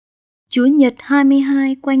Chúa Nhật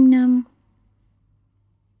 22 quanh năm.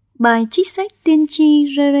 Bài trích sách tiên tri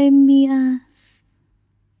Jeremiah.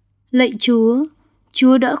 Lạy Chúa,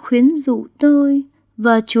 Chúa đã khuyến dụ tôi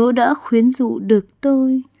và Chúa đã khuyến dụ được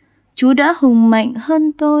tôi. Chúa đã hùng mạnh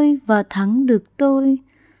hơn tôi và thắng được tôi.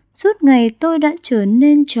 Suốt ngày tôi đã trở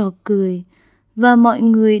nên trò cười và mọi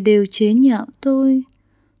người đều chế nhạo tôi.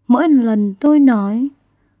 Mỗi lần tôi nói,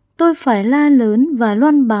 tôi phải la lớn và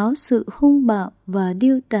loan báo sự hung bạo và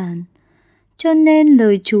điêu tàn. Cho nên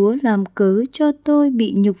lời Chúa làm cớ cho tôi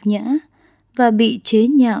bị nhục nhã và bị chế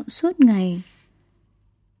nhạo suốt ngày.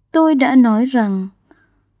 Tôi đã nói rằng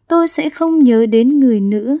tôi sẽ không nhớ đến người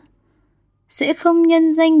nữa, sẽ không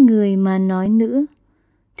nhân danh người mà nói nữa.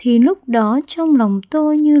 Thì lúc đó trong lòng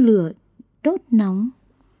tôi như lửa đốt nóng.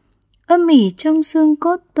 Âm ỉ trong xương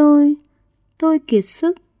cốt tôi kiệt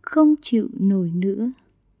sức không chịu nổi nữa.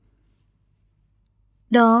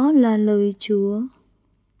 Đó là lời Chúa.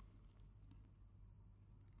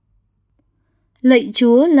 Lạy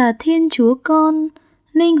Chúa là Thiên Chúa con,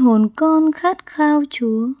 linh hồn con khát khao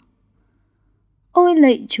Chúa. Ôi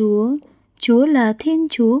lạy Chúa, Chúa là Thiên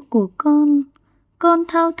Chúa của con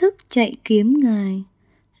thao thức chạy kiếm Ngài.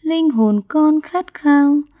 Linh hồn con khát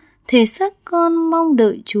khao, thể xác con mong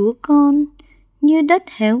đợi Chúa con, như đất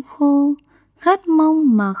héo khô, khát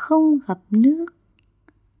mong mà không gặp nước.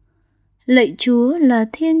 Lạy Chúa là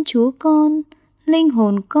Thiên Chúa con, linh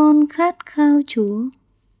hồn con khát khao Chúa.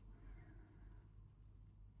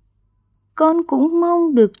 Con cũng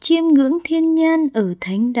mong được chiêm ngưỡng thiên nhan ở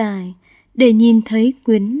thánh đài, để nhìn thấy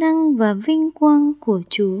quyền năng và vinh quang của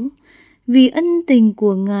Chúa, vì ân tình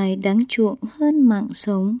của Ngài đáng chuộng hơn mạng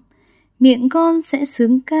sống. Miệng con sẽ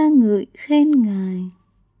sướng ca ngợi khen Ngài.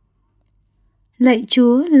 Lạy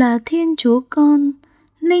Chúa là Thiên Chúa con,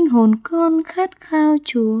 linh hồn con khát khao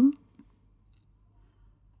Chúa.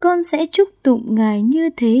 Con sẽ chúc tụng Ngài như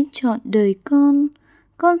thế trọn đời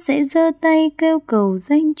con sẽ giơ tay kêu cầu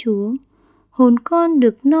danh Chúa. Hồn con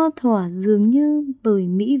được no thỏa dường như bởi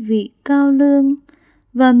mỹ vị cao lương,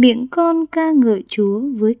 và miệng con ca ngợi Chúa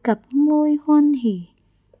với cặp môi hoan hỉ.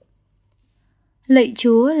 Lạy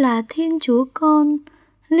Chúa là Thiên Chúa con,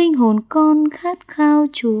 linh hồn con khát khao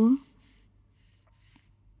Chúa.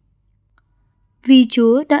 Vì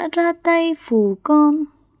Chúa đã ra tay phù con.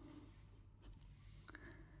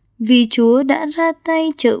 Vì Chúa đã ra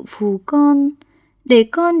tay trợ phù con, để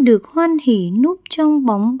con được hoan hỉ núp trong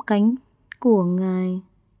bóng cánh của Ngài.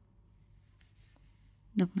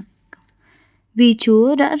 Vì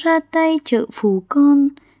Chúa đã ra tay trợ phù con,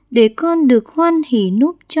 để con được hoan hỉ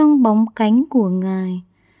núp trong bóng cánh của Ngài.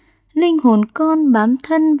 Linh hồn con bám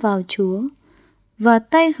thân vào Chúa, và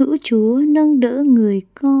tay hữu Chúa nâng đỡ người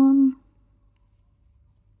con.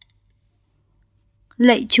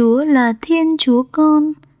 Lạy Chúa là Thiên Chúa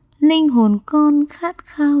con, linh hồn con khát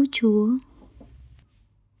khao Chúa.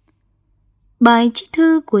 Bài trích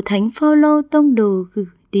thư của Thánh Phaolô tông đồ gửi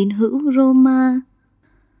tín hữu Roma.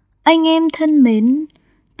 Anh em thân mến,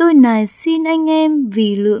 tôi nài xin anh em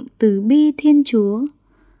vì lượng từ bi Thiên Chúa,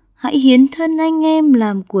 hãy hiến thân anh em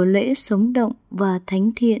làm của lễ sống động và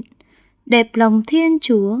thánh thiện, đẹp lòng Thiên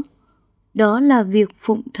Chúa. Đó là việc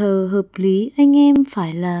phụng thờ hợp lý anh em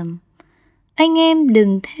phải làm. Anh em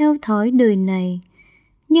đừng theo thói đời này,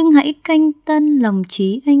 nhưng hãy canh tân lòng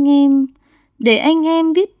trí anh em, để anh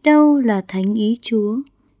em biết đâu là thánh ý Chúa,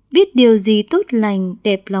 biết điều gì tốt lành,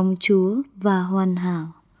 đẹp lòng Chúa và hoàn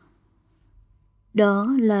hảo. Đó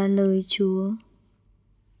là lời Chúa.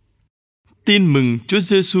 Tin mừng Chúa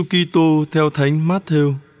Giêsu Kitô theo Thánh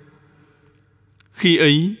Mát-thêu. Khi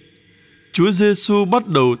ấy, Chúa Giêsu bắt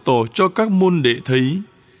đầu tỏ cho các môn đệ thấy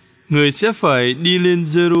người sẽ phải đi lên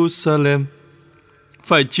Jerusalem,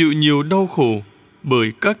 phải chịu nhiều đau khổ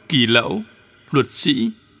bởi các kỳ lão, luật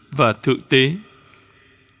sĩ và thượng tế,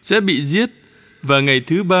 sẽ bị giết và ngày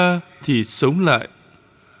thứ ba thì sống lại.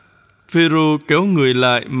 Phêrô kéo người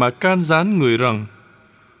lại mà can gián người rằng: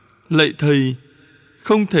 Lạy Thầy,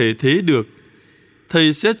 không thể thế được,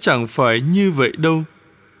 Thầy sẽ chẳng phải như vậy đâu.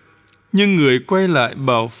 Nhưng người quay lại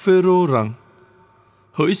bảo Phêrô rằng: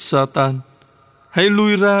 Hỡi Sa-tan, hãy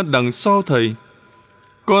lui ra đằng sau Thầy.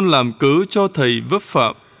 Con làm cớ cho Thầy vấp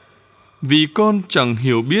phạm, vì con chẳng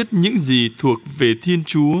hiểu biết những gì thuộc về Thiên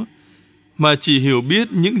Chúa, mà chỉ hiểu biết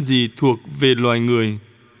những gì thuộc về loài người.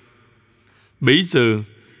 Bấy giờ,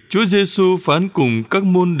 Chúa Giêsu phán cùng các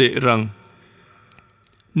môn đệ rằng: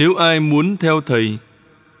 Nếu ai muốn theo Thầy,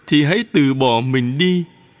 thì hãy từ bỏ mình đi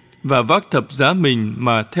và vác thập giá mình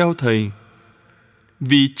mà theo Thầy.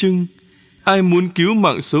 Vì chưng, ai muốn cứu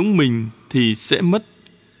mạng sống mình thì sẽ mất,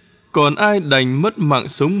 còn ai đành mất mạng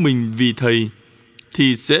sống mình vì Thầy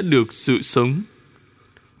thì sẽ được sự sống.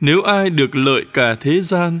 Nếu ai được lợi cả thế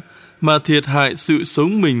gian mà thiệt hại sự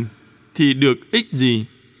sống mình thì được ích gì?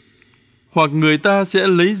 Hoặc người ta sẽ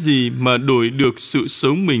lấy gì mà đổi được sự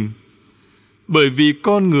sống mình? Bởi vì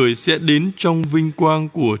con người sẽ đến trong vinh quang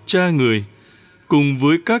của Cha người, cùng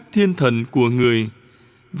với các thiên thần của người,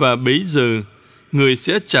 và bấy giờ người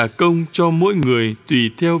sẽ trả công cho mỗi người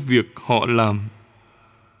tùy theo việc họ làm.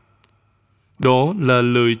 Đó là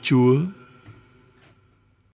lời Chúa.